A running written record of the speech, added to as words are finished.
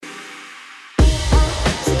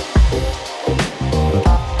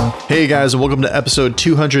Hey guys, and welcome to episode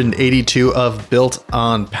 282 of Built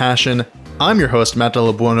on Passion. I'm your host, Matt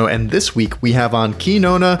Della Buono, and this week we have on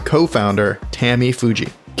Kinona co-founder Tammy Fuji.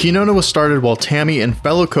 Kinona was started while Tammy and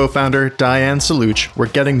fellow co-founder Diane Saluch were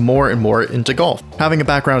getting more and more into golf. Having a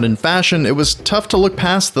background in fashion, it was tough to look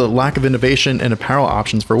past the lack of innovation and apparel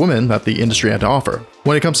options for women that the industry had to offer.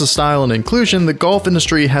 When it comes to style and inclusion, the golf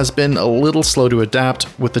industry has been a little slow to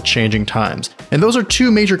adapt with the changing times. And those are two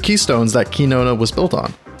major keystones that Kinona was built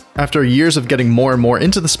on. After years of getting more and more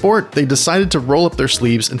into the sport, they decided to roll up their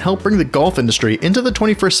sleeves and help bring the golf industry into the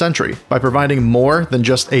 21st century by providing more than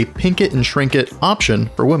just a pink it and shrink it option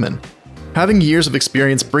for women. Having years of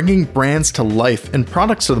experience bringing brands to life and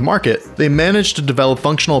products to the market, they managed to develop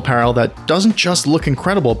functional apparel that doesn't just look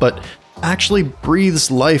incredible, but actually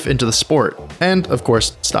breathes life into the sport, and of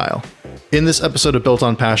course, style. In this episode of Built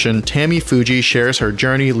on Passion, Tammy Fuji shares her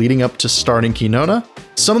journey leading up to starting Kinona,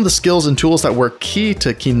 some of the skills and tools that were key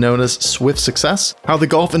to Kinona's swift success, how the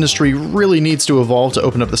golf industry really needs to evolve to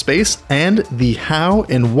open up the space, and the how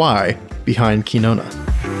and why behind Kinona.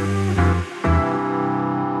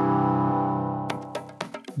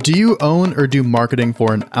 Do you own or do marketing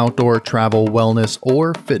for an outdoor travel, wellness,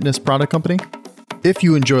 or fitness product company? If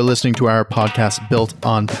you enjoy listening to our podcast Built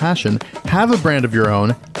on Passion, have a brand of your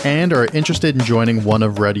own, and are interested in joining one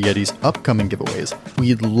of Ready Yeti's upcoming giveaways,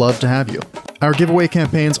 we'd love to have you. Our giveaway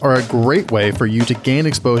campaigns are a great way for you to gain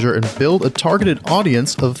exposure and build a targeted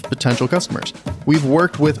audience of potential customers. We've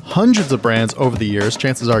worked with hundreds of brands over the years,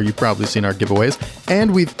 chances are you've probably seen our giveaways,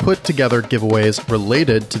 and we've put together giveaways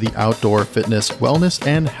related to the outdoor fitness, wellness,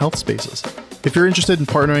 and health spaces. If you're interested in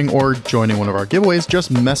partnering or joining one of our giveaways,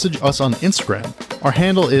 just message us on Instagram. Our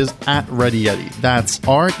handle is @ReadyYeti. That's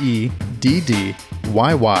ReadyYeti.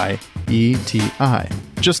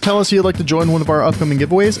 Just tell us you'd like to join one of our upcoming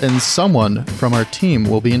giveaways and someone from our team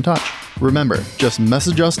will be in touch. Remember, just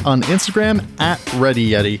message us on Instagram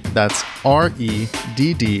 @ReadyYeti. That's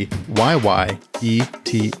ReadyYeti.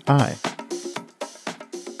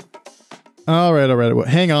 All right. Well,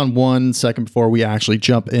 hang on one second before we actually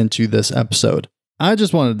jump into this episode. I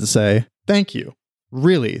just wanted to say thank you.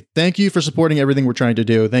 Really, thank you for supporting everything we're trying to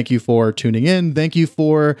do. Thank you for tuning in. Thank you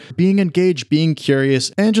for being engaged, being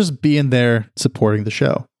curious, and just being there supporting the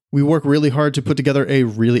show. We work really hard to put together a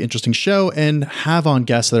really interesting show and have on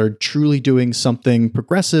guests that are truly doing something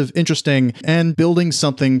progressive, interesting, and building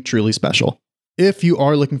something truly special. If you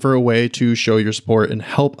are looking for a way to show your support and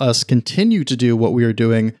help us continue to do what we are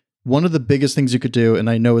doing, one of the biggest things you could do, and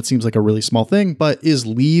I know it seems like a really small thing, but is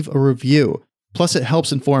leave a review. Plus, it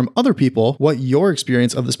helps inform other people what your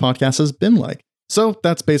experience of this podcast has been like. So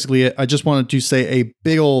that's basically it. I just wanted to say a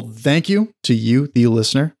big old thank you to you, the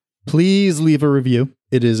listener. Please leave a review.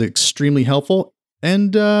 It is extremely helpful,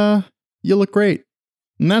 and you look great.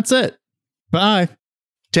 And that's it. Bye.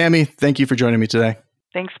 Tammy, thank you for joining me today.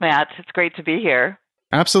 Thanks, Matt. It's great to be here.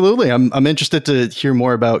 Absolutely. I'm interested to hear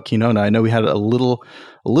more about Kinona. I know we had a little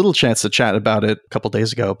chance to chat about it a couple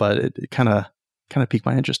days ago, but it kind of piqued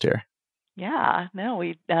my interest here. Yeah, no,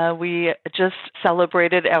 we just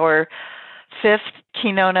celebrated our 5th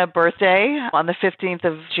Kinona birthday on the 15th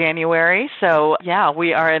of January. So yeah,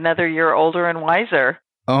 we are another year older and wiser.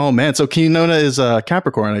 Oh man, so Kinona is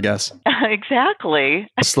Capricorn, I guess. Exactly.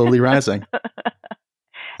 Slowly rising.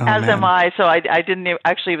 As am I, so I didn't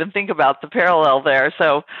actually even think about the parallel there.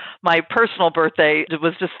 So my personal birthday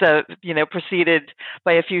was just, preceded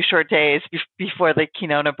by a few short days before the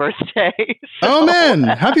Kinona birthday. So. Oh man,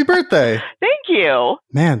 happy birthday! Thank you.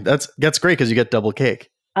 Man, that's great because you get double cake.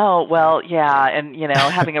 Oh, well, yeah, and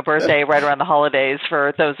having a birthday right around the holidays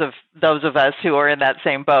for those of us who are in that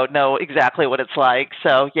same boat know exactly what it's like.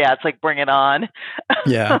 So, yeah, it's like bring it on.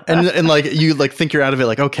 Yeah. And like you like think you're out of it,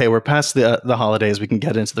 like, okay, we're past the holidays, we can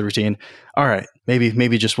get into the routine. All right,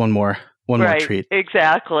 maybe just one more treat.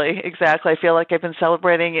 Exactly. I feel like I've been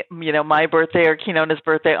celebrating, my birthday or Kinona's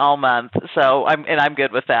birthday all month. So, I'm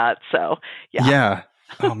good with that. So, yeah. Yeah.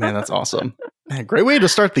 Oh man, that's awesome. Man, great way to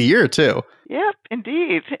start the year too. Yep,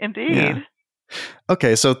 indeed. Yeah.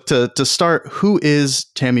 Okay, so to start, who is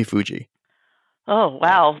Tammy Fuji? Oh,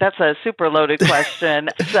 wow. That's a super loaded question.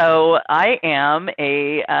 So I am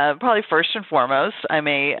probably first and foremost, I'm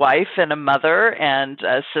a wife and a mother and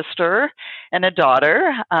a sister and a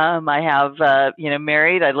daughter. I have,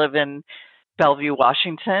 married. I live in Bellevue,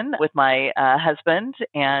 Washington with my husband,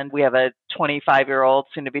 and we have a 25-year-old,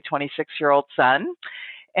 soon to be 26-year-old son.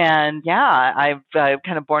 And yeah, I've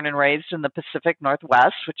kind of born and raised in the Pacific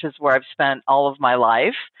Northwest, which is where I've spent all of my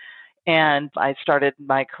life. And I started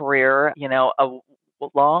my career,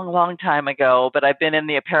 long time ago, but I've been in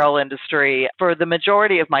the apparel industry for the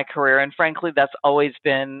majority of my career. And frankly, that's always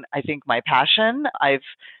been, I think, my passion. I've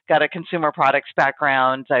got a consumer products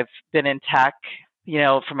background. I've been in tech,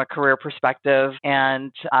 from a career perspective.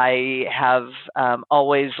 And I have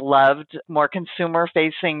always loved more consumer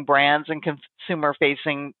facing brands and consumer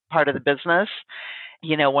facing part of the business.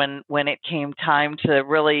 When it came time to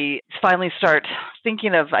really finally start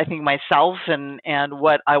thinking of, I think, myself and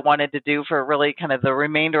what I wanted to do for really kind of the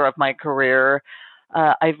remainder of my career,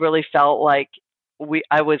 I really felt like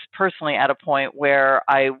I was personally at a point where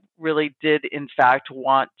I really did, in fact,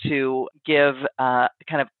 want to give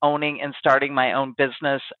kind of owning and starting my own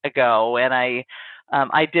business a go. And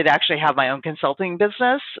I did actually have my own consulting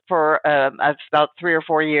business for about 3 or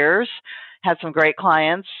 4 years. Had some great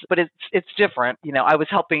clients, but it's different. I was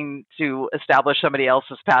helping to establish somebody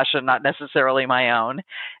else's passion, not necessarily my own.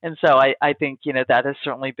 And so I think, that has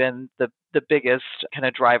certainly been the biggest kind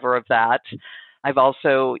of driver of that. I've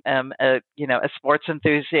also am a sports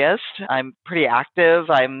enthusiast. I'm pretty active.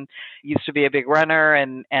 I'm used to be a big runner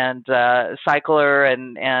and cycler,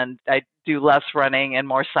 and I do less running and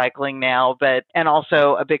more cycling now, and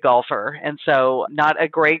also a big golfer. And so not a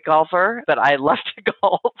great golfer, but I love to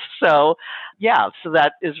golf. So so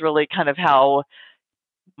that is really kind of how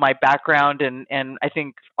my background and I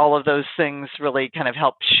think all of those things really kind of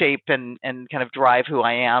help shape and kind of drive who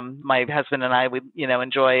I am. My husband and I would,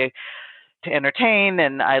 enjoy to entertain,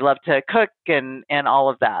 and I love to cook and all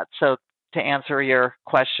of that. So to answer your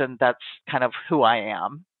question, that's kind of who I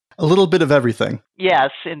am. A little bit of everything. Yes,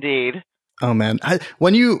 indeed. Oh man,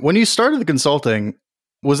 when you started the consulting,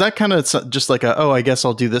 was that kind of just like I guess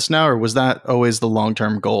I'll do this now, or was that always the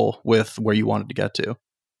long-term goal with where you wanted to get to,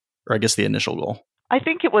 or I guess the initial goal? I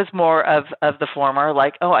think it was more of the former,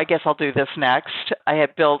 like, I guess I'll do this next. I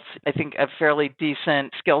had built, I think, a fairly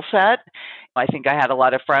decent skill set. I think I had a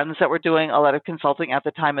lot of friends that were doing a lot of consulting at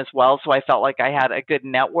the time as well, so I felt like I had a good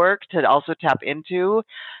network to also tap into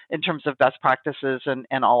in terms of best practices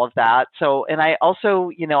and all of that. So, and I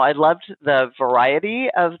also, I loved the variety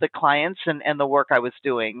of the clients and the work I was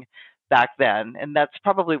doing back then, and that's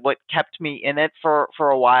probably what kept me in it for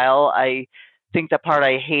a while. I think the part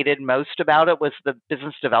I hated most about it was the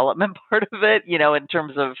business development part of it, in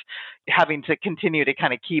terms of having to continue to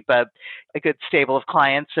kind of keep a good stable of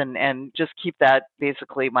clients and just keep that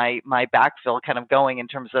basically my backfill kind of going in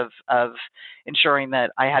terms of ensuring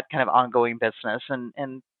that I had kind of ongoing business.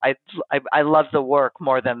 And I love the work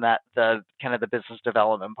more than that, the kind of the business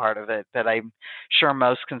development part of it, but I'm sure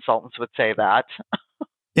most consultants would say that.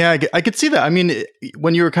 Yeah, I could see that. I mean,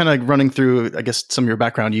 when you were kind of running through, I guess, some of your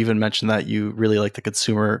background, you even mentioned that you really like the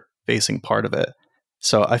consumer facing part of it.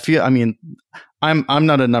 So I'm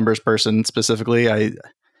not a numbers person specifically.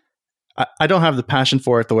 I don't have the passion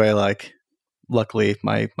for it the way, like, luckily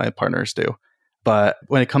my partners do. But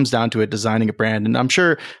when it comes down to it, designing a brand, and I'm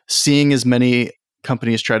sure seeing as many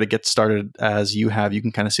companies try to get started as you have, you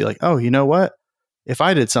can kind of see like, oh, you know what? If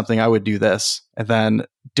I did something, I would do this. And then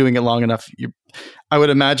doing it long enough, I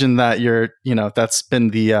would imagine that that's been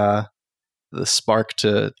the spark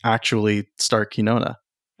to actually start Kinona.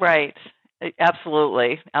 Right.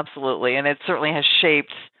 Absolutely. And it certainly has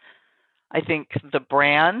shaped, I think, the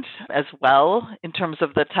brand as well in terms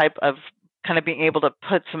of the type of kind of being able to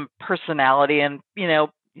put some personality and,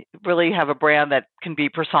 really have a brand that can be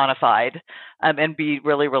personified and be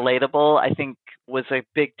really relatable, I think was a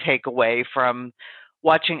big takeaway from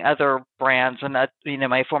watching other brands and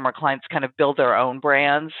my former clients kind of build their own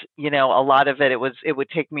brands. A lot of it would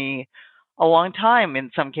take me a long time in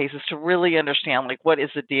some cases to really understand, like, what is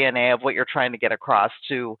the DNA of what you're trying to get across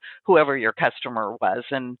to whoever your customer was.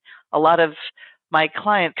 And a lot of my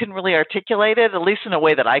client couldn't really articulate it, at least in a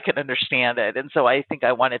way that I could understand it. And so I think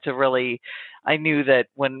I knew that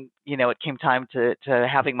when, it came time to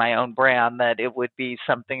having my own brand, that it would be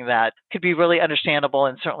something that could be really understandable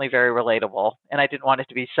and certainly very relatable. And I didn't want it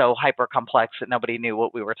to be so hyper complex that nobody knew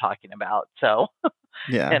what we were talking about. So,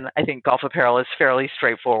 yeah. And I think golf apparel is fairly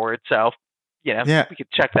straightforward. So, we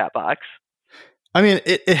could check that box. I mean,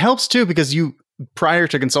 it helps too, because prior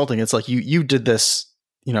to consulting, it's like you did this,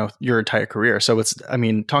 your entire career. So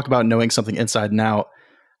talk about knowing something inside and out.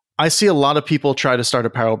 I see a lot of people try to start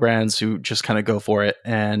apparel brands who just kind of go for it.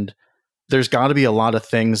 And there's got to be a lot of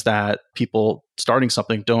things that people starting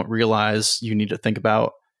something don't realize you need to think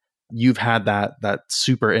about. You've had that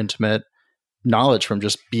super intimate knowledge from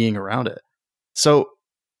just being around it. So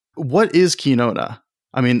what is Kinona?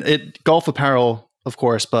 I mean, golf apparel, of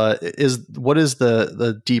course, but what is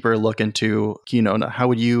the deeper look into Kinona? How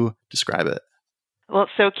would you describe it? Well,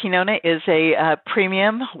 so Kinona is a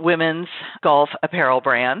premium women's golf apparel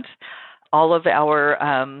brand. all of our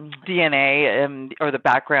DNA or the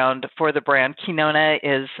background for the brand. Kinona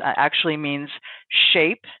is actually means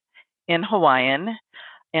shape in Hawaiian.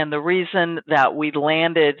 And the reason that we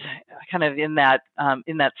landed kind of in that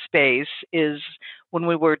space is when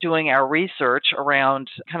we were doing our research around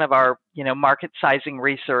kind of our market sizing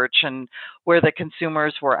research and where the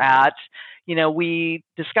consumers were at. We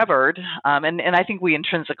discovered, and I think we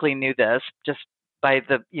intrinsically knew this just by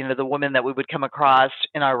the women that we would come across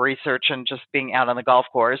in our research and just being out on the golf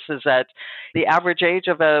course, is that the average age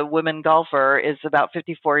of a women golfer is about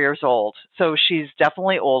 54 years old. So she's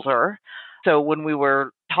definitely older. So when we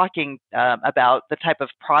were talking about the type of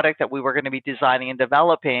product that we were going to be designing and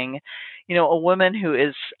developing, a woman who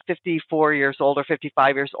is 54 years old or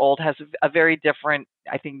 55 years old has a very different,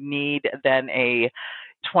 I think, need than a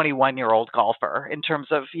 21-year-old golfer in terms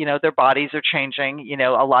of, their bodies are changing.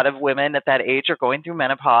 A lot of women at that age are going through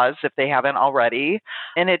menopause if they haven't already,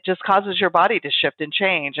 and it just causes your body to shift and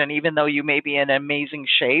change. And even though you may be in amazing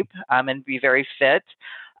shape and be very fit,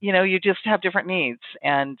 you just have different needs.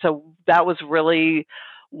 And so that was really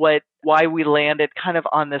why we landed kind of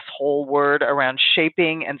on this whole word around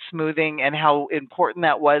shaping and smoothing and how important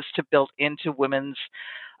that was to build into women's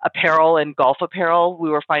apparel and golf apparel. We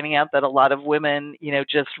were finding out that a lot of women,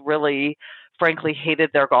 just really, frankly, hated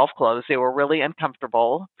their golf clothes. They were really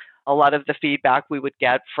uncomfortable. A lot of the feedback we would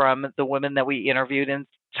get from the women that we interviewed and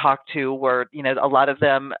talked to were, a lot of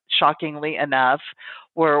them, shockingly enough,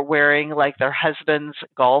 were wearing like their husband's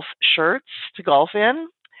golf shirts to golf in.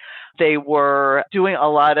 They were doing a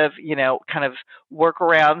lot of, kind of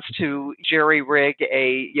workarounds to jerry rig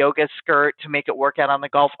a yoga skirt to make it work out on the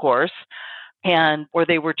golf course. Or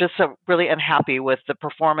they were just really unhappy with the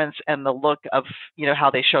performance and the look of,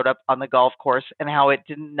 how they showed up on the golf course and how it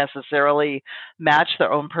didn't necessarily match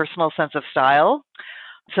their own personal sense of style.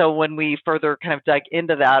 So when we further kind of dug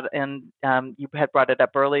into that, and you had brought it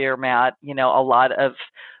up earlier, Matt, a lot of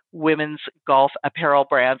women's golf apparel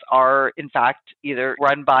brands are, in fact, either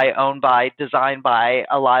run by, owned by, designed by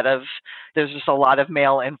there's just a lot of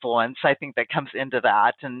male influence, I think, that comes into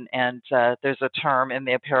that. And there's a term in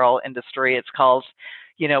the apparel industry, it's called,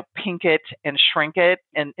 pink it and shrink it,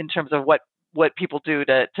 and in terms of what people do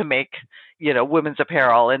to make, women's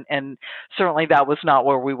apparel. And certainly that was not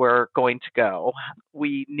where we were going to go.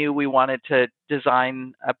 We knew we wanted to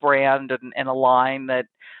design a brand and a line that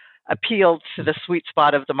appealed to the sweet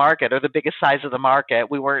spot of the market or the biggest size of the market.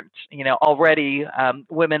 We weren't, already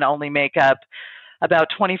women only make up about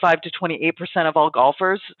 25 to 28% of all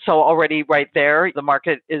golfers. So already right there, the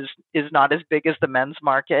market is not as big as the men's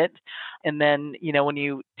market. And then, when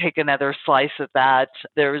you take another slice of that,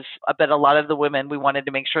 there's a lot of the women, we wanted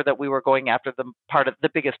to make sure that we were going after the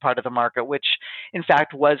biggest part of the market, which in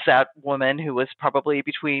fact was that woman who was probably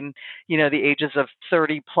between, the ages of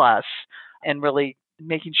 30 plus, and really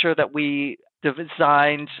making sure that we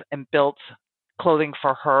designed and built clothing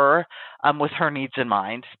for her with her needs in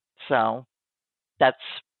mind. So that's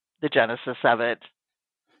the genesis of it.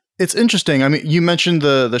 It's interesting. I mean, you mentioned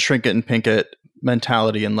the shrink it and pink it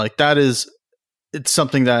mentality, and like it's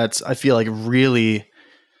something that I feel like really,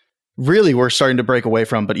 really we're starting to break away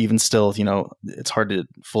from, but even still, it's hard to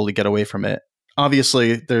fully get away from it.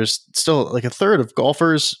 Obviously, there's still like a third of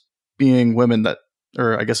golfers being women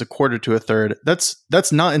or I guess a quarter to a third. That's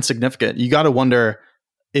not insignificant. You got to wonder,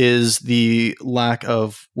 is the lack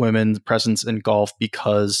of women's presence in golf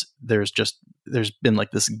because there's been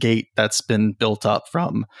like this gate that's been built up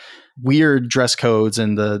from weird dress codes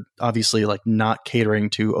and the obviously like not catering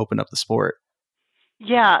to open up the sport?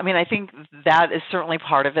 Yeah, I mean, I think that is certainly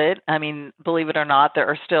part of it. I mean, believe it or not, there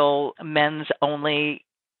are still men's only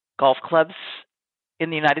golf clubs in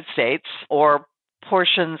the United States, or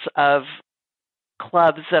portions of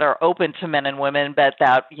clubs that are open to men and women, but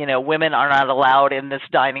that, women are not allowed in this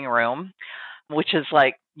dining room, which is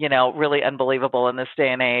like, really unbelievable in this day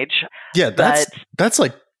and age. Yeah, that's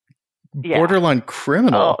like borderline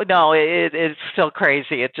criminal. Oh, no, it's still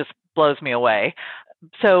crazy. It just blows me away.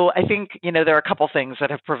 So I think, there are a couple things that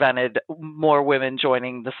have prevented more women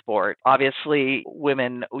joining the sport. Obviously,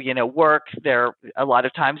 women, work. They're a lot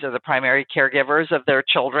of times they're the primary caregivers of their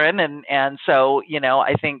children. And so,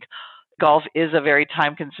 I think golf is a very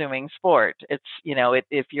time-consuming sport. It's,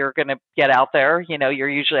 if you're going to get out there, you're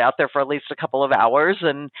usually out there for at least a couple of hours.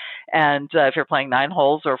 And if you're playing 9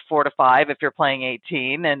 holes, or 4 to 5 if you're playing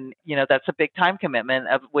 18, and, that's a big time commitment,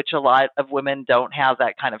 of which a lot of women don't have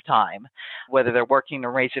that kind of time, whether they're working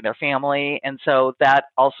or raising their family. And so that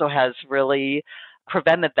also has really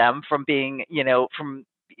prevented them from being, from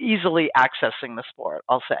easily accessing the sport,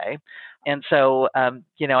 I'll say. And so,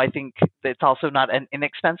 I think it's also not an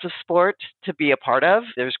inexpensive sport to be a part of.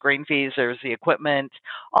 There's green fees, there's the equipment,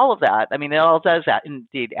 all of that. I mean, it all does that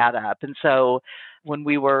indeed add up. And so when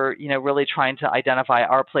we were, really trying to identify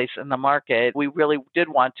our place in the market, we really did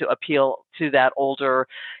want to appeal to that older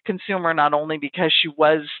consumer, not only because she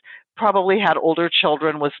was probably had older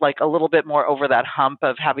children, was like a little bit more over that hump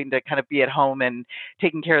of having to kind of be at home and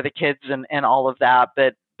taking care of the kids and all of that,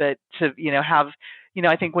 but to, have,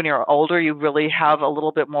 I think when you're older, you really have a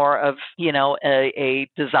little bit more of, a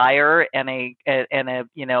desire and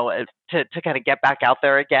to kind of get back out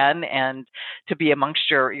there again and to be amongst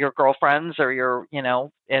your girlfriends or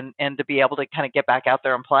and to be able to kind of get back out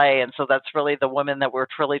there and play. And so that's really the women that we're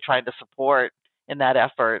truly trying to support in that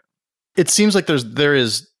effort. It seems like there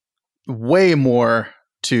is way more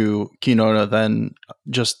to Keenona than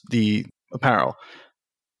just the apparel.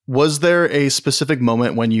 Was there a specific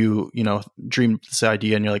moment when you dreamed this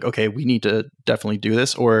idea and you're like, okay, we need to definitely do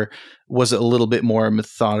this? Or was it a little bit more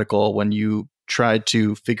methodical when you tried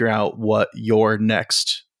to figure out what your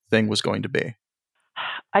next thing was going to be?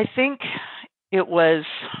 I think it was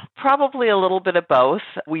probably a little bit of both.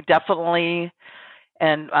 We definitely,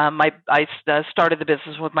 and I started the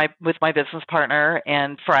business with my business partner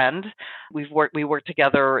and friend. We worked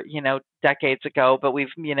together, decades ago, but we've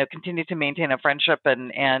continued to maintain a friendship,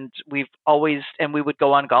 and we would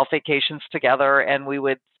go on golf vacations together, and we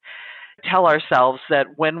would tell ourselves that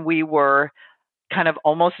when we were kind of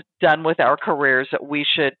almost done with our careers, that we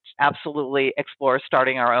should absolutely explore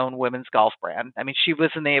starting our own women's golf brand. I mean, she was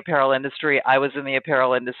in the apparel industry, I was in the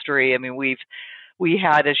apparel industry. I mean, we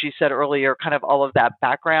had, as you said earlier, kind of all of that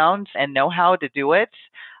background and know-how to do it.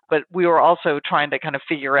 But we were also trying to kind of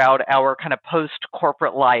figure out our kind of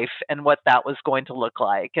post-corporate life and what that was going to look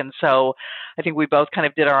like. And so I think we both kind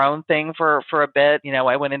of did our own thing for a bit.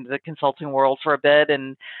 I went into the consulting world for a bit,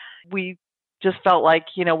 and we just felt like,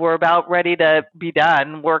 we're about ready to be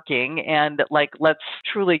done working, and like, let's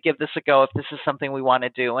truly give this a go if this is something we want to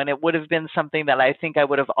do. And it would have been something that I think I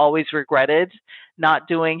would have always regretted not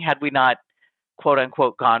doing had we not, quote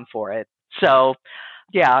unquote, gone for it. So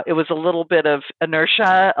yeah, it was a little bit of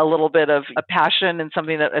inertia, a little bit of a passion, and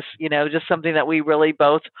something that is, just something that we really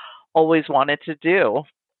both always wanted to do.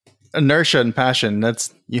 Inertia and passion,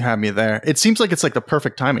 you have me there. It seems like it's like the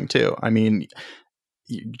perfect timing too. I mean,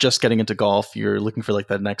 just getting into golf, you're looking for like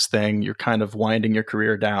that next thing, you're kind of winding your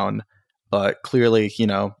career down, but clearly,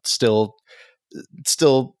 still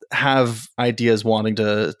have ideas wanting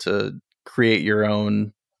to create your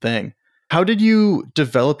own thing. How did you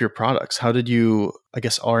develop your products? How did you, I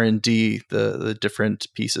guess, R&D the different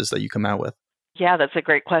pieces that you come out with? Yeah, that's a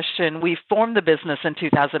great question. We formed the business in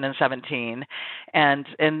 2017, and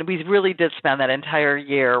we really did spend that entire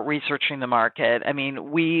year researching the market. I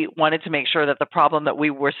mean, we wanted to make sure that the problem that we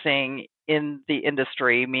were seeing in the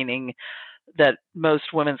industry, meaning that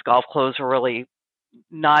most women's golf clothes were really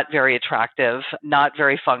not very attractive, not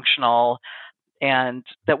very functional, and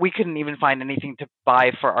that we couldn't even find anything to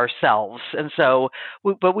buy for ourselves. And so,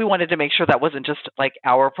 but we wanted to make sure that wasn't just like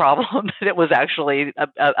our problem, that it was actually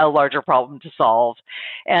a larger problem to solve.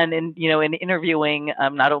 And in interviewing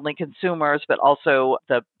not only consumers, but also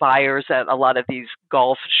the buyers at a lot of these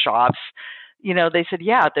golf shops, they said,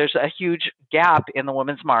 yeah, there's a huge gap in the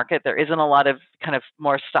women's market. There isn't a lot of kind of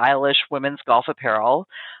more stylish women's golf apparel.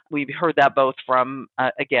 We've heard that both from,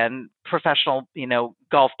 again, professional,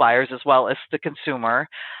 golf buyers as well as the consumer.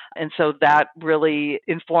 And so that really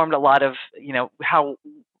informed a lot of, how,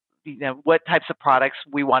 what types of products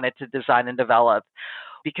we wanted to design and develop.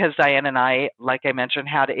 Because Diane and I, like I mentioned,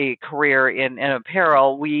 had a career in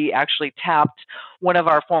apparel, we actually tapped one of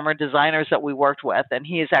our former designers that we worked with, and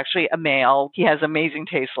he is actually a male. He has amazing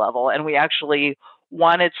taste level, and we actually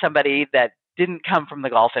wanted somebody that didn't come from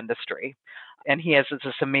the golf industry. And he has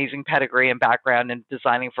this amazing pedigree and background in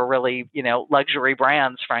designing for really, luxury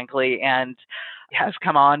brands, frankly, and has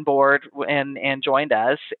come on board and joined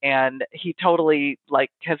us. And he totally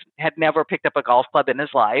had never picked up a golf club in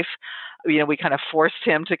his life. We kind of forced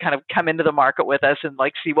him to kind of come into the market with us and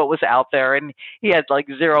see what was out there. And he had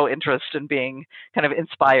zero interest in being kind of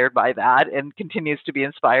inspired by that, and continues to be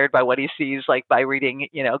inspired by what he sees, by reading,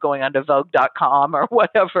 going onto Vogue.com or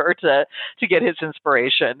whatever to get his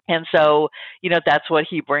inspiration. And so, that's what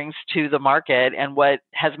he brings to the market, and what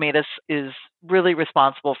has made us is really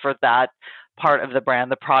responsible for that part of the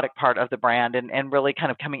brand, the product part of the brand, and really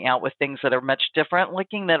kind of coming out with things that are much different,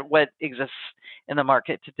 looking at what exists in the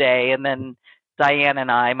market today. And then Diane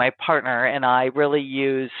and I, my partner and I, really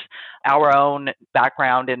use our own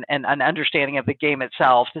background and an understanding of the game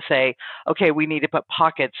itself to say, okay, we need to put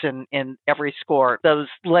pockets in every score. Those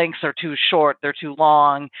lengths are too short, they're too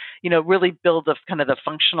long, really build the kind of the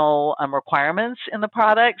functional requirements in the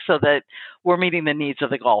product so that we're meeting the needs of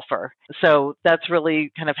the golfer. So that's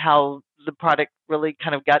really kind of how the product really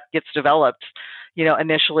kind of gets developed,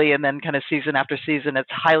 initially, and then kind of season after season. It's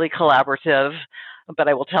highly collaborative, but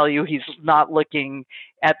I will tell you, he's not looking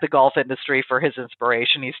at the golf industry for his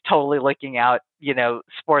inspiration. He's totally looking out,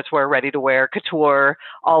 sportswear, ready to wear, couture,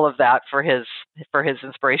 all of that for his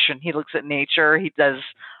inspiration. He looks at nature. He does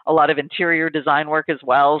a lot of interior design work as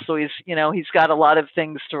well. So he's got a lot of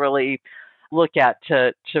things to really look at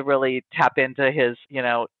to really tap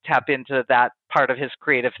into that part of his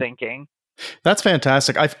creative thinking. That's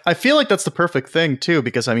fantastic. I feel like that's the perfect thing too,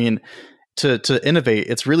 because I mean, to innovate,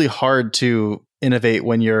 it's really hard to innovate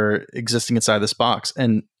when you're existing inside this box.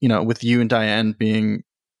 And, with you and Diane being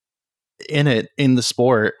in the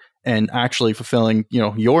sport and actually fulfilling,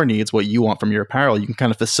 your needs, what you want from your apparel, you can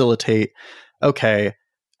kind of facilitate, okay,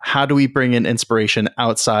 how do we bring in inspiration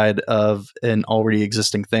outside of an already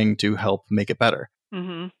existing thing to help make it better?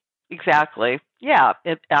 Mm-hmm. Exactly. Yeah,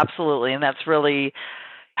 absolutely. And that's really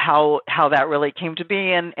how that really came to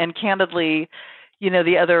be. And candidly,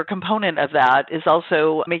 the other component of that is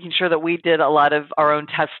also making sure that we did a lot of our own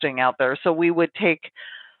testing out there. So we would take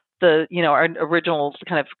our original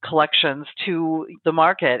kind of collections to the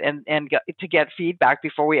market and to get feedback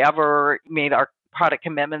before we ever made our product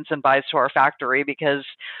commitments and buys to our factory, because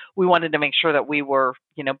we wanted to make sure that we were,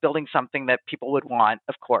 building something that people would want,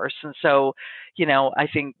 of course. And so, I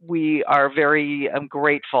think we are very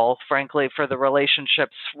grateful, frankly, for the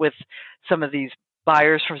relationships with some of these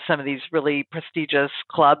buyers from some of these really prestigious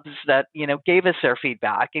clubs that, gave us their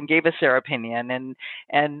feedback and gave us their opinion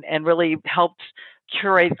and really helped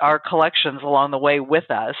curate our collections along the way with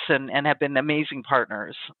us and have been amazing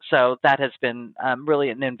partners. So that has been really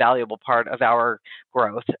an invaluable part of our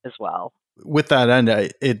growth as well. With that end,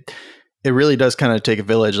 it really does kind of take a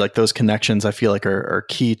village. Like those connections, I feel like are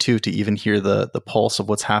key too, to even hear the pulse of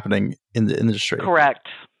what's happening in the industry. Correct.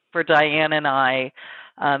 For Diane and I,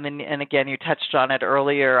 and again, you touched on it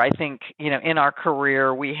earlier, I think, in our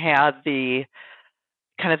career, we had the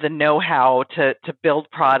kind of the know-how to build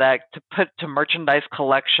product, to merchandise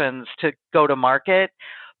collections, to go to market.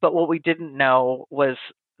 But what we didn't know was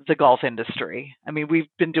the golf industry. I mean, we've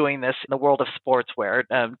been doing this in the world of sportswear.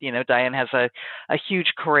 Diane has a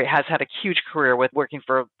huge career, has had a huge career with working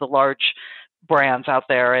for the large brands out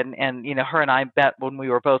there. And her and I met when we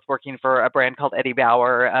were both working for a brand called Eddie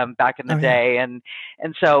Bauer back in the day.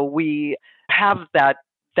 And so we have that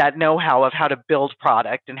know-how of how to build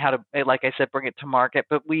product and how to, like I said, bring it to market,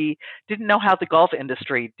 but we didn't know how the golf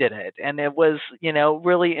industry did it. And it was,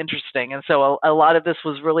 really interesting. And so a lot of this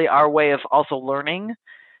was really our way of also learning,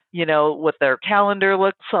 what their calendar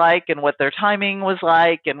looks like and what their timing was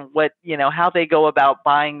like and what, how they go about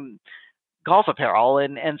buying golf apparel.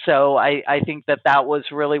 And so I think that was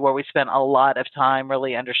really where we spent a lot of time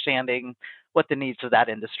really understanding what the needs of that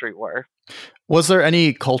industry were. Was there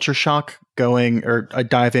any culture shock going or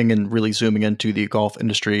diving and really zooming into the golf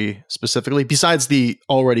industry specifically, besides the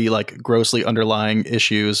already like grossly underlying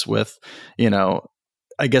issues with,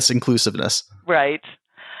 I guess, inclusiveness? Right.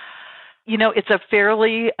 It's a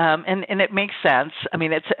fairly, and it makes sense. I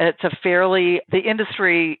mean, it's a fairly, the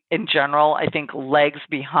industry in general, I think, lags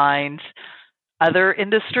behind other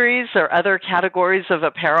industries or other categories of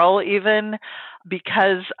apparel even,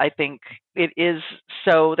 because I think it is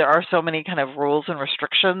there are so many kind of rules and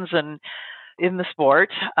restrictions and in the sport.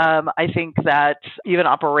 I think that even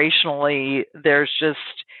operationally,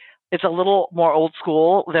 it's a little more old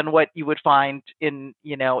school than what you would find in,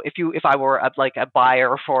 if I were a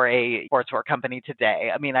buyer for a sportswear company today.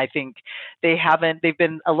 I mean, I think they've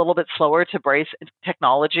been a little bit slower to embrace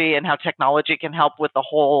technology and how technology can help with the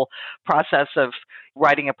whole process of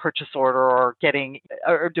writing a purchase order or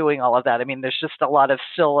doing all of that. I mean, there's just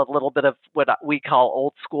still a little bit of what we call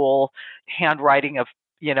old school handwriting of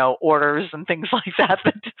orders and things like that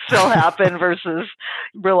still happen versus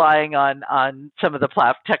relying on some of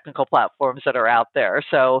the technical platforms that are out there.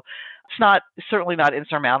 So it's certainly not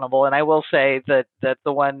insurmountable. And I will say that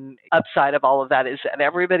the one upside of all of that is that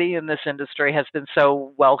everybody in this industry has been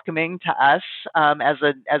so welcoming to us as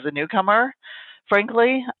a newcomer.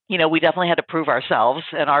 Frankly, we definitely had to prove ourselves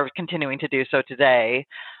and are continuing to do so today,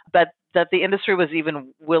 but that the industry was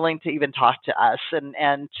even willing to even talk to us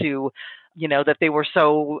and to that they were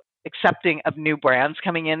so accepting of new brands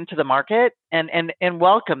coming into the market and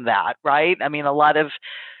welcome that, right? I mean, a lot of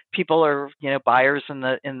people are, buyers in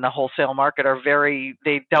the wholesale market are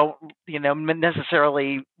they don't,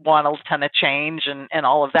 necessarily want a ton of change and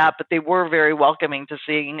all of that, but they were very welcoming to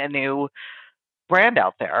seeing a new brand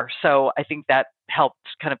out there. So I think that helped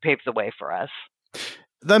kind of pave the way for us.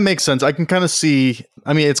 That makes sense. I can kind of see,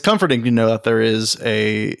 I mean, it's comforting to know that there is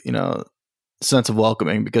a, sense of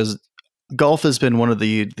welcoming, because golf has been one of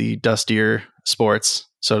the dustier sports,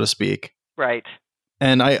 so to speak. Right.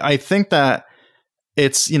 And I think that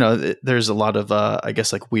it's, there's a lot of, I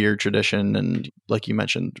guess, like weird tradition and, like you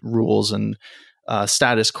mentioned, rules and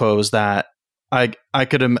status quos that I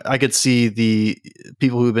could see the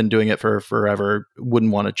people who've been doing it for forever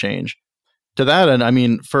wouldn't want to change. To that end, I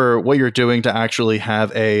mean, for what you're doing to actually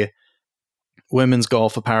have a women's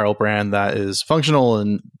golf apparel brand that is functional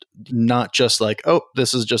and not just like, oh,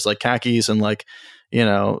 this is just like khakis and like,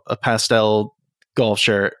 a pastel golf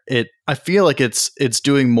shirt. I feel like it's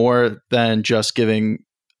doing more than just giving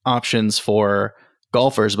options for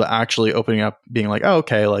golfers, but actually opening up, being like, oh,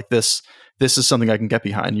 okay, like this is something I can get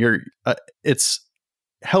behind. It's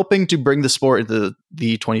helping to bring the sport into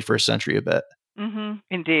the 21st century a bit. Mm-hmm.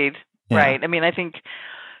 Indeed. Yeah. Right. I mean, I think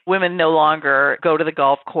women no longer go to the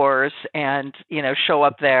golf course and, show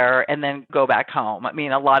up there and then go back home. I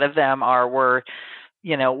mean, a lot of them we're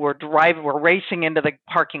racing into the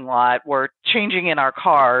parking lot, we're changing in our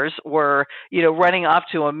cars, we're, running off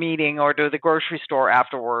to a meeting or to the grocery store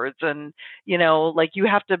afterwards. And, like you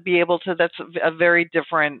have to be able to, that's a very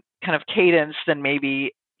different kind of cadence than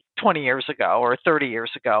maybe 20 years ago or 30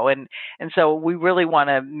 years ago. And so we really want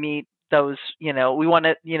to meet those, we want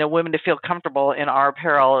to, women to feel comfortable in our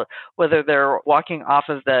apparel, whether they're walking off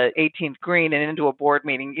of the 18th green and into a board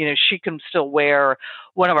meeting, she can still wear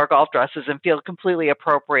one of our golf dresses and feel completely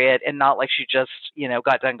appropriate and not like she just,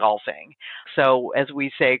 got done golfing. So as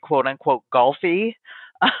we say, quote unquote, golfy.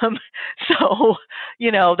 So,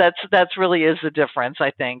 that's really is the difference.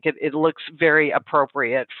 I think it looks very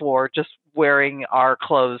appropriate for just wearing our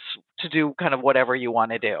clothes to do kind of whatever you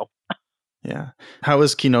want to do. Yeah. How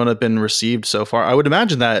has Kinona been received so far? I would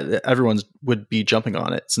imagine that everyone would be jumping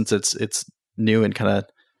on it since it's new and kind of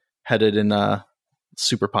headed in a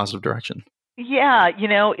super positive direction. Yeah,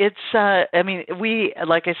 it's I mean,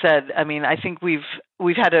 like I said, I mean, I think we've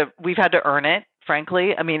had to earn it,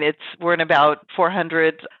 frankly. I mean, we're in about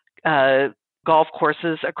 400 golf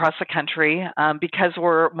courses across the country. Because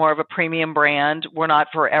we're more of a premium brand, we're not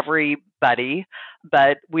for everybody,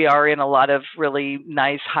 but we are in a lot of really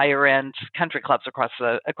nice higher end country clubs across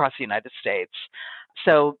the United States.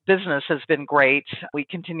 So business has been great. We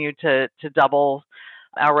continue to double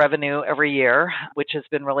our revenue every year, which has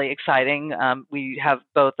been really exciting. We have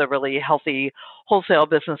both a really healthy wholesale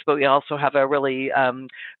business, but we also have a really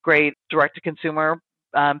great direct-to-consumer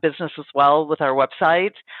business as well with our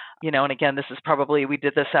website. And again, we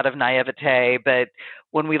did this out of naivete, but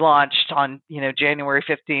when we launched on, January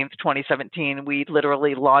 15th, 2017, we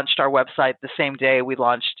literally launched our website the same day we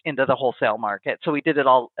launched into the wholesale market. So we did it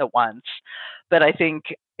all at once. But I think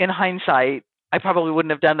in hindsight, I probably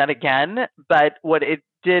wouldn't have done that again. But what it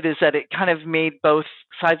did is that it kind of made both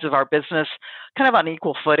sides of our business kind of on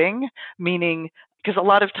equal footing, meaning because a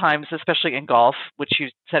lot of times, especially in golf, which you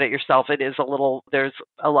said it yourself, there's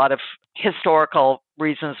a lot of historical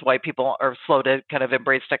reasons why people are slow to kind of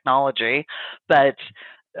embrace technology. But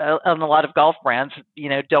and a lot of golf brands,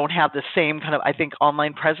 don't have the same kind of, I think,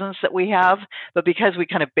 online presence that we have. But because we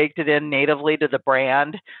kind of baked it in natively to the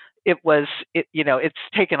brand, it's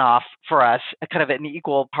taken off for us kind of in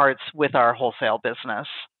equal parts with our wholesale business.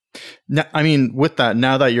 Now, I mean, with that,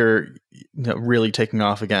 now that you're really taking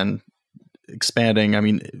off again, expanding, I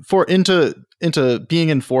mean, into being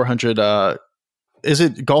in 400 is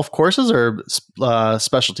it golf courses or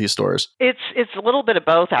specialty stores? It's a little bit of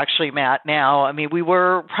both, actually, Matt. Now, I mean, we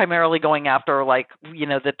were primarily going after, like,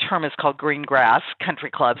 the term is called green grass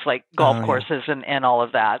country clubs, like golf courses and all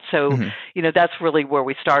of that. So, that's really where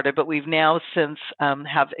we started. But we've now since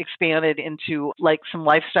have expanded into like some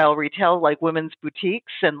lifestyle retail, like women's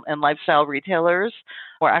boutiques and lifestyle retailers.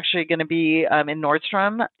 We're actually going to be in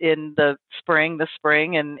Nordstrom in the spring,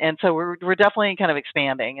 and so we're definitely kind of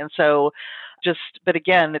expanding. And so, but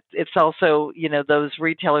again, it's also, those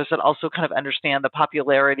retailers that also kind of understand the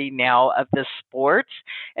popularity now of this sport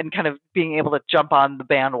and kind of being able to jump on the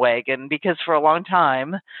bandwagon, because for a long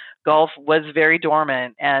time, golf was very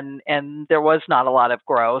dormant and there was not a lot of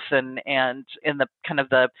growth, and in the kind of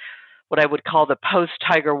the what I would call the post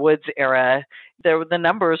Tiger Woods era, the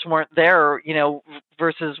numbers weren't there,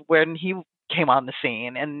 versus when he came on the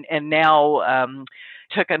scene. And now,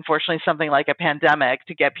 took, unfortunately, something like a pandemic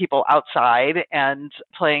to get people outside and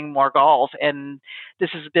playing more golf. And this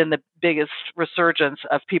has been the biggest resurgence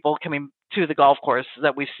of people coming to the golf course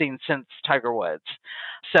that we've seen since Tiger Woods.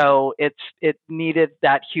 So it needed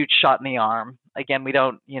that huge shot in the arm. Again, we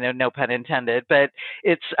don't, no pun intended, but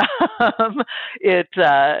it's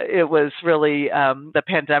it was really the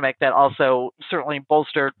pandemic that also certainly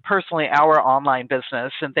bolstered personally our online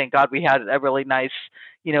business. And thank God we had a really nice,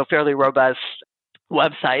 fairly robust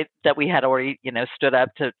website that we had already, stood up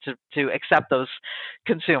to accept those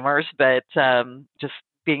consumers. But just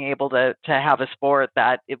being able to have a sport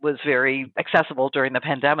that it was very accessible during the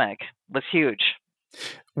pandemic was huge.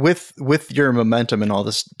 With your momentum and all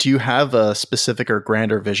this, do you have a specific or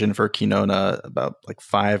grander vision for Kenona about like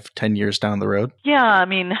 5-10 years down the road? Yeah, I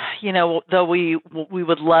mean, though we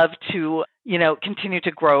would love to, continue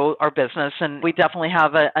to grow our business, and we definitely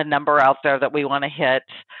have a number out there that we want to hit.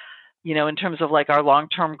 In terms of like our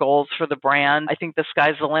long-term goals for the brand, I think the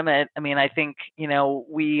sky's the limit. I mean, I think,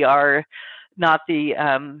 we are not the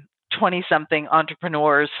 20-something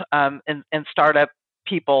entrepreneurs and startup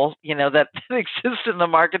people, that exist in the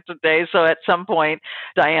market today. So at some point,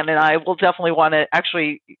 Diane and I will definitely want to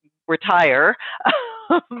actually retire,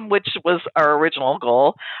 which was our original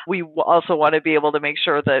goal. We also want to be able to make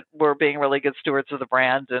sure that we're being really good stewards of the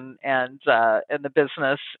brand and the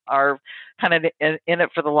business, are kind of in it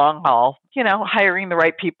for the long haul, hiring the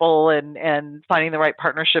right people and finding the right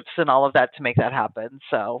partnerships and all of that to make that happen.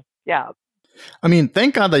 So, yeah. I mean,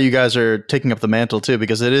 thank God that you guys are taking up the mantle too,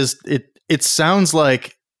 because it sounds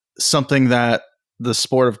like something that the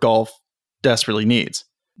sport of golf desperately needs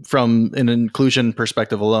from an inclusion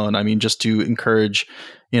perspective alone. I mean, just to encourage,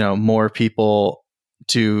 more people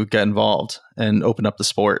to get involved and open up the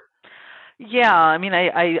sport. Yeah, I mean,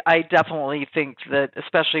 I definitely think that,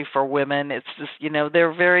 especially for women, it's just,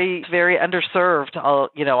 they're very, very underserved,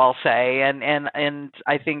 I'll say. And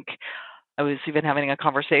I think I was even having a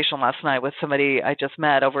conversation last night with somebody I just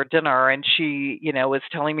met over dinner, and she, was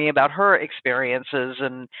telling me about her experiences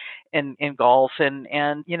in golf, and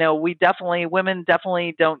women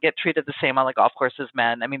definitely don't get treated the same on the golf course as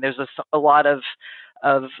men. I mean, there's a lot of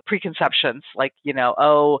preconceptions, like,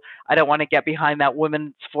 I don't want to get behind that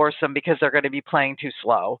women's foursome because they're going to be playing too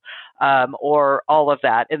slow, or all of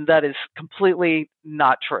that. And that is completely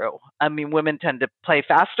not true. I mean, women tend to play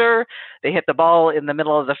faster. They hit the ball in the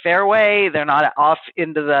middle of the fairway. They're not off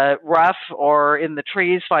into the rough or in the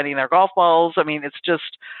trees finding their golf balls. I mean,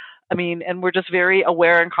 and we're just very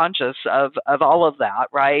aware and conscious of all of that,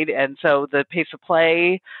 right? And so the pace of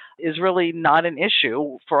play is really not an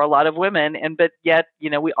issue for a lot of women. But yet,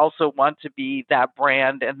 we also want to be that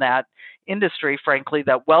brand and that industry, frankly,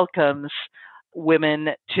 that welcomes women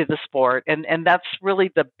to the sport. And that's really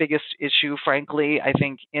the biggest issue, frankly, I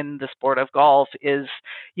think, in the sport of golf is,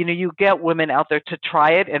 you get women out there to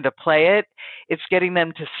try it and to play it. It's getting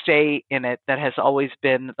them to stay in it that has always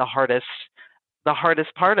been the hardest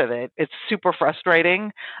part of it. It's super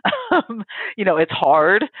frustrating. It's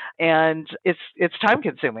hard and it's time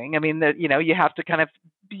consuming. I mean, you have to kind of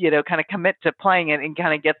commit to playing it and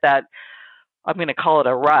kind of get that, I'm going to call it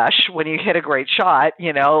a rush when you hit a great shot,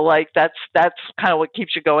 like that's kind of what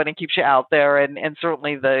keeps you going and keeps you out there. And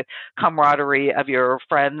certainly the camaraderie of your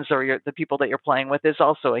friends or the people that you're playing with is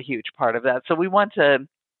also a huge part of that. So we want to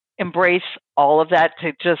embrace all of that,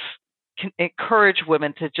 to just encourage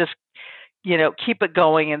women to just keep it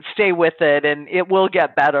going and stay with it, and it will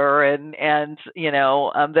get better. And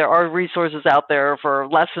there are resources out there for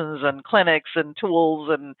lessons and clinics and tools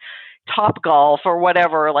and Top Golf or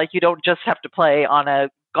whatever. Like, you don't just have to play on a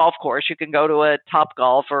golf course. You can go to a Top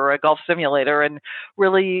Golf or a golf simulator and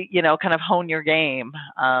really, kind of hone your game.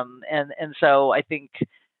 And so I think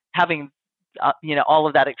having, all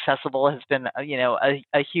of that accessible has been,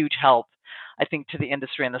 a huge help, I think, to the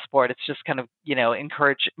industry and the sport. It's just kind of,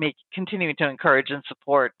 continuing to encourage and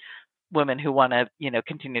support women who want to,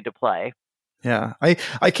 continue to play. Yeah.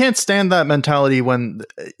 I can't stand that mentality when,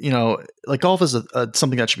 like, golf is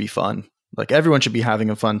something that should be fun. Like, everyone should be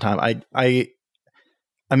having a fun time.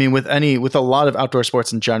 I mean, with a lot of outdoor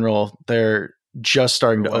sports in general, they're just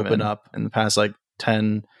starting to open up in the past, like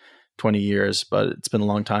 10, 20 years, but it's been a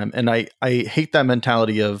long time. And I hate that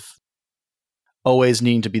mentality of always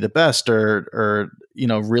needing to be the best or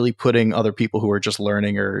really putting other people who are just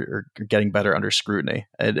learning or getting better under scrutiny.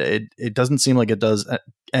 It doesn't seem like it does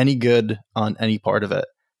any good on any part of it.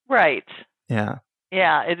 Right. Yeah.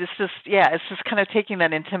 Yeah, it's just kind of taking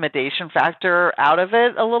that intimidation factor out of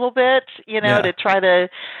it a little bit, to try to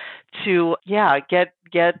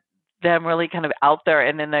get them really kind of out there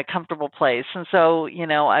and in a comfortable place. And so,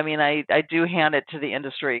 I do hand it to the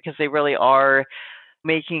industry, because they really are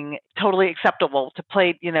making totally acceptable to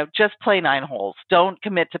play, just play 9 holes. Don't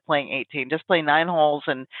commit to playing 18. Just play 9 holes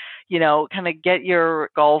and, kind of get your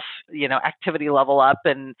golf, activity level up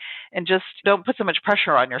and just don't put so much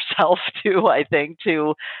pressure on yourself too, I think,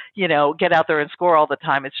 to, get out there and score all the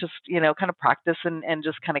time. It's just, kind of practice and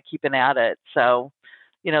just kind of keeping at it. So,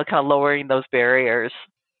 kind of lowering those barriers.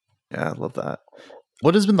 Yeah, I love that.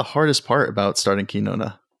 What has been the hardest part about starting Key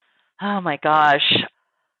Nona? Oh my gosh.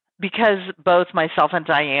 Because both myself and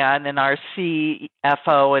Diane and our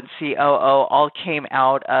CFO and COO all came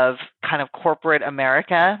out of kind of corporate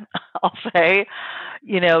America, I'll say,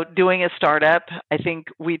 doing a startup, I think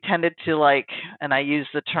we tended to and I use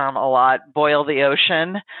the term a lot, boil the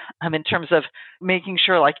ocean, in terms of making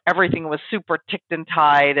sure everything was super ticked and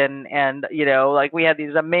tied and we had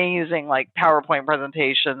these amazing PowerPoint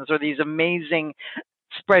presentations or these amazing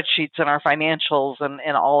spreadsheets in our financials and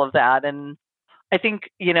all of that. And I think,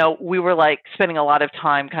 we were spending a lot of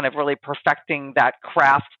time kind of really perfecting that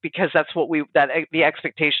craft because that's what the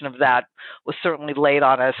expectation of that was certainly laid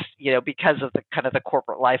on us, because of the kind of the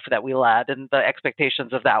corporate life that we led and the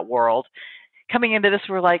expectations of that world. Coming into this,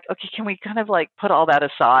 we're like, okay, can we kind of put all that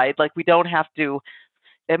aside? We don't have to,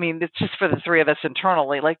 it's just for the three of us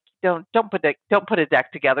internally. Don't put a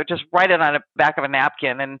deck together. Just write it on the back of a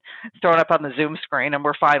napkin and throw it up on the Zoom screen and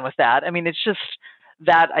we're fine with that. It's just,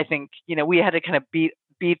 that I think, we had to kind of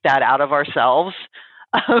beat that out of ourselves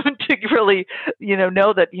to really,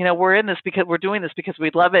 know that, we're in this because we're doing this because we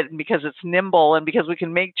love it and because it's nimble and because we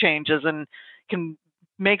can make changes and can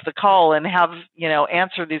make the call and have,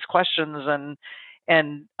 answer these questions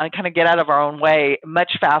and kind of get out of our own way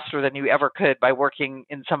much faster than you ever could by working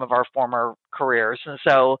in some of our former careers. And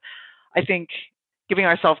so I think cutting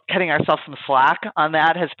ourselves some slack on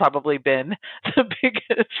that has probably been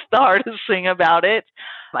the hardest thing about it.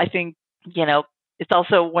 I think, it's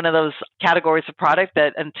also one of those categories of product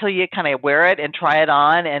that until you kind of wear it and try it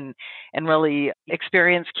on and really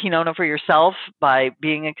experience Key Nona for yourself by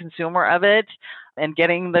being a consumer of it and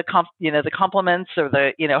getting the compliments or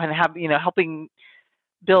and helping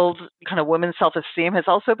build kind of women's self-esteem has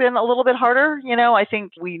also been a little bit harder. I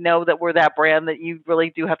think we know that we're that brand that you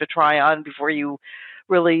really do have to try on before you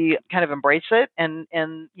really kind of embrace it. And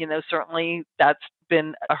certainly that's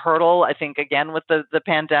been a hurdle, I think, again, with the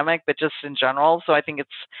pandemic, but just in general. So I think it's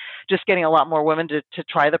just getting a lot more women to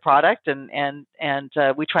try the product. And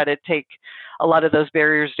we try to take a lot of those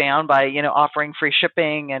barriers down by, offering free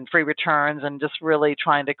shipping and free returns and just really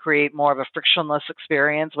trying to create more of a frictionless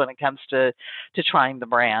experience when it comes to trying the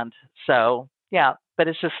brand. So, yeah, but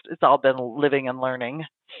it's all been living and learning.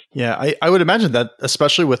 Yeah, I would imagine that,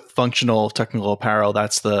 especially with functional technical apparel,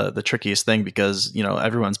 that's the trickiest thing because,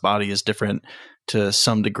 everyone's body is different to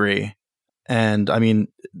some degree. And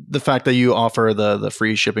the fact that you offer the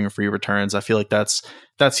free shipping and free returns, I feel like that's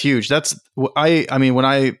huge. When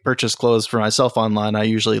I purchase clothes for myself online, I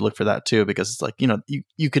usually look for that too, because it's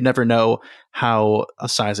you could never know how a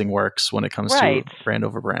sizing works when it comes to brand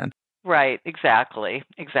over brand. Right. Exactly.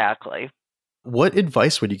 What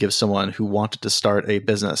advice would you give someone who wanted to start a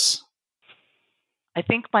business? I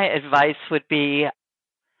think my advice would be,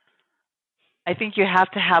 I think you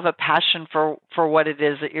have to have a passion for what it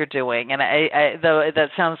is that you're doing. And I though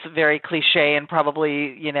that sounds very cliche and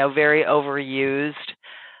probably, very overused,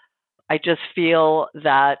 I just feel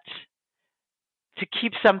that to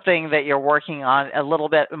keep something that you're working on a little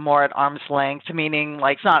bit more at arm's length, meaning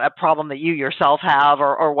it's not a problem that you yourself have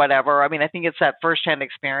or whatever. I think it's that firsthand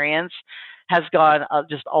experience has gone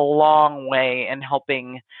just a long way in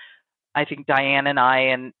helping, I think, Diane and I,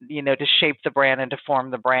 and, to shape the brand and to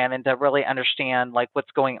form the brand and to really understand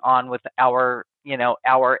what's going on with our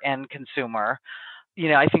end consumer.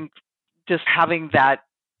 I think just having that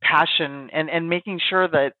passion and making sure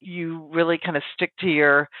that you really kind of stick to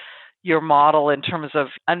your model in terms of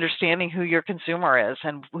understanding who your consumer is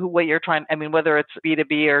and what you're trying, whether it's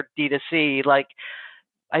B2B or D2C,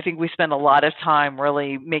 I think we spend a lot of time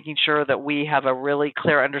really making sure that we have a really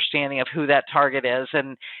clear understanding of who that target is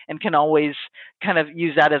and can always kind of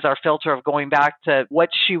use that as our filter of going back to what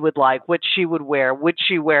she would like, what she would wear, would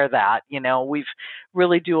she wear that? We've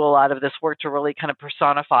really do a lot of this work to really kind of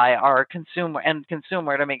personify our consumer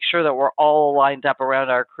to make sure that we're all lined up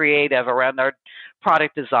around our creative, around our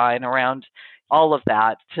product design, around all of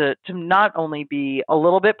that to not only be a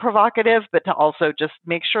little bit provocative, but to also just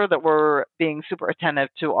make sure that we're being super attentive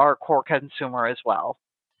to our core consumer as well.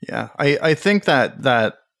 Yeah, I think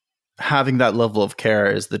that having that level of care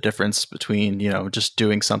is the difference between, just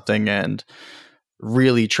doing something and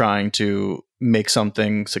really trying to make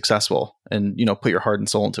something successful and, put your heart and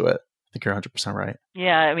soul into it. think you're 100% right.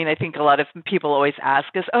 Yeah, I mean, I think a lot of people always ask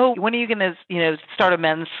us, "Oh, when are you going to, start a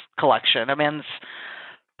men's collection, a men's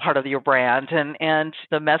part of your brand?" And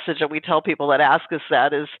the message that we tell people that ask us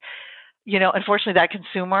that is, unfortunately, that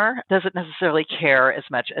consumer doesn't necessarily care as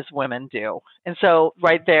much as women do. And so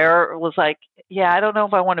right there was like, yeah, I don't know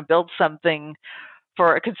if I want to build something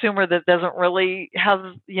for a consumer that doesn't really have,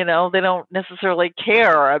 they don't necessarily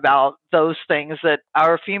care about those things that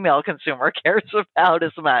our female consumer cares about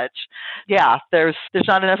as much. Yeah, there's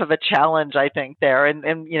not enough of a challenge, I think, there. And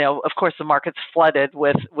of course, the market's flooded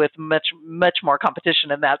with much more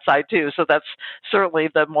competition in that side too. So that's certainly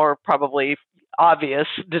the more probably obvious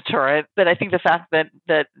deterrent. But I think the fact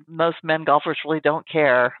that most men golfers really don't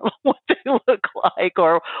care what they look like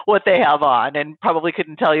or what they have on, and probably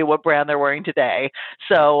couldn't tell you what brand they're wearing today.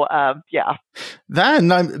 So yeah, that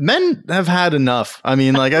men have had enough. I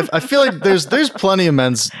mean, like I feel like there's plenty of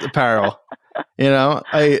men's apparel.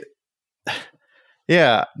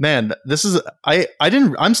 Yeah, man, this is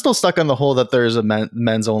I'm still stuck on the whole that there's a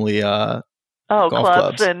men's only golf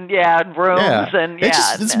clubs and rooms and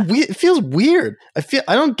it feels weird.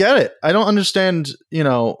 I don't get it. I don't understand.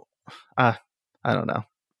 I don't know.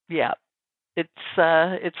 Yeah, it's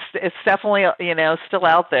definitely still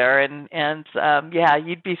out there, and yeah,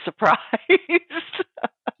 you'd be surprised.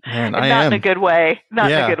 Man, not in a good way.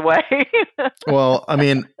 Not in a good way. Well, I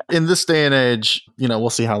mean, in this day and age, we'll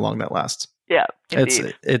see how long that lasts. Yeah,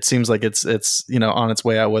 indeed. It seems like it's on its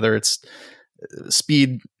way out. Whether it's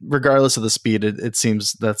speed, regardless of the speed, it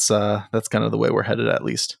seems that's kind of the way we're headed, at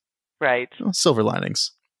least. Right. Silver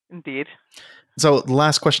linings. Indeed. So the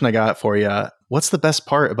last question I got for you, what's the best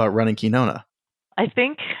part about running Kinona? I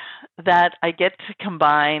think that I get to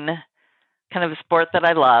combine kind of a sport that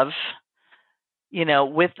I love,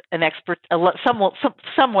 with an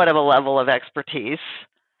somewhat of a level of expertise.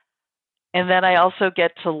 And then I also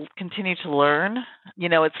get to continue to learn.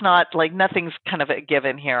 It's not like nothing's kind of a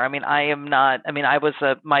given here. I mean,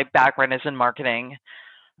 my background is in marketing,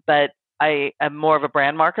 but I am more of a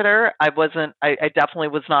brand marketer. I definitely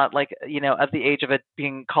was not like, of the age of it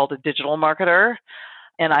being called a digital marketer.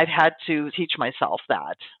 And I've had to teach myself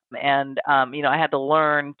that. And, I had to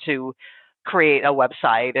learn to create a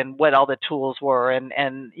website and what all the tools were and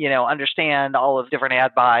understand all of different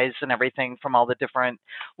ad buys and everything from all the different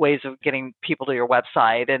ways of getting people to your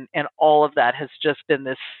website. And all of that has just been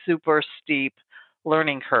this super steep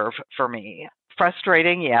learning curve for me.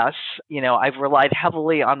 Frustrating, yes. I've relied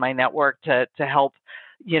heavily on my network to help,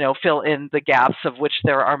 fill in the gaps, of which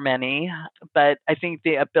there are many. But I think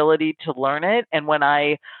the ability to learn it, and when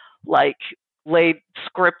I laid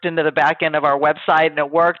script into the back end of our website and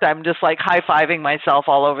it worked, I'm just like high-fiving myself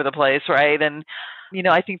all over the place, right? And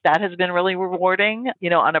I think that has been really rewarding.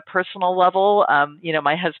 On a personal level,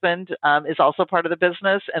 my husband is also part of the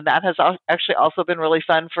business, and that has actually also been really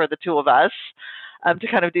fun for the two of us to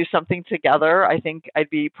kind of do something together. I think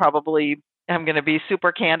I'm going to be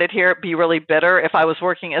super candid here, be really bitter if I was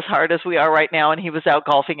working as hard as we are right now and he was out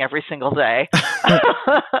golfing every single day.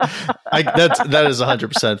 That is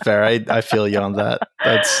 100% fair. I feel you on that.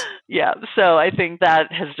 Yeah. So I think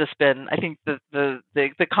that has just been, I think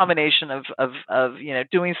the combination of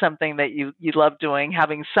doing something that you love doing,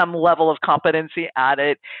 having some level of competency at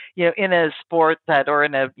it, in a sport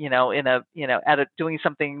doing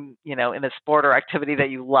something, in a sport or activity that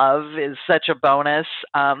you love is such a bonus.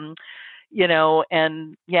 And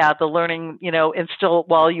yeah, the learning, and still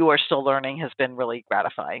while you are still learning has been really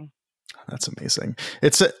gratifying. That's amazing.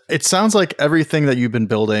 It sounds like everything that you've been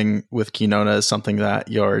building with Kinona is something that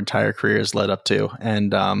your entire career has led up to.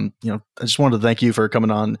 And, I just wanted to thank you for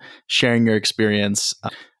coming on, sharing your experience,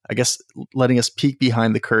 I guess letting us peek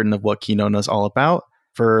behind the curtain of what Kinona is all about.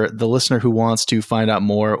 For the listener who wants to find out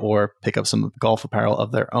more or pick up some golf apparel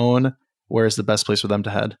of their own, where is the best place for them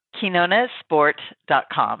to head?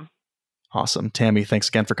 KinonaSport.com. Awesome. Tammy, thanks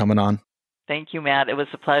again for coming on. Thank you, Matt. It was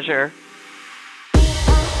a pleasure.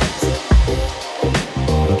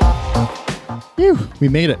 Phew, we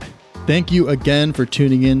made it. Thank you again for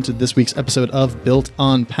tuning in to this week's episode of Built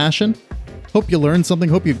on Passion. Hope you learned something.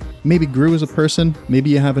 Hope you maybe grew as a person. Maybe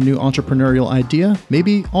you have a new entrepreneurial idea.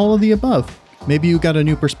 Maybe all of the above. Maybe you got a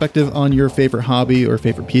new perspective on your favorite hobby or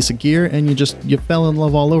favorite piece of gear and you fell in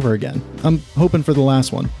love all over again. I'm hoping for the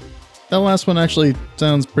last one. That last one actually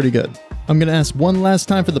sounds pretty good. I'm going to ask one last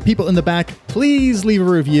time for the people in the back, please leave a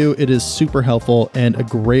review. It is super helpful and a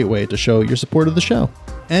great way to show your support of the show.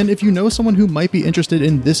 And if you know someone who might be interested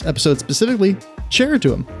in this episode specifically, share it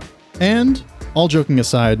to them. And all joking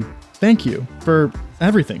aside, thank you for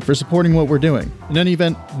everything, for supporting what we're doing. In any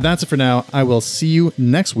event, that's it for now. I will see you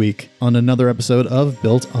next week on another episode of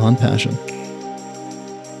Built on Passion.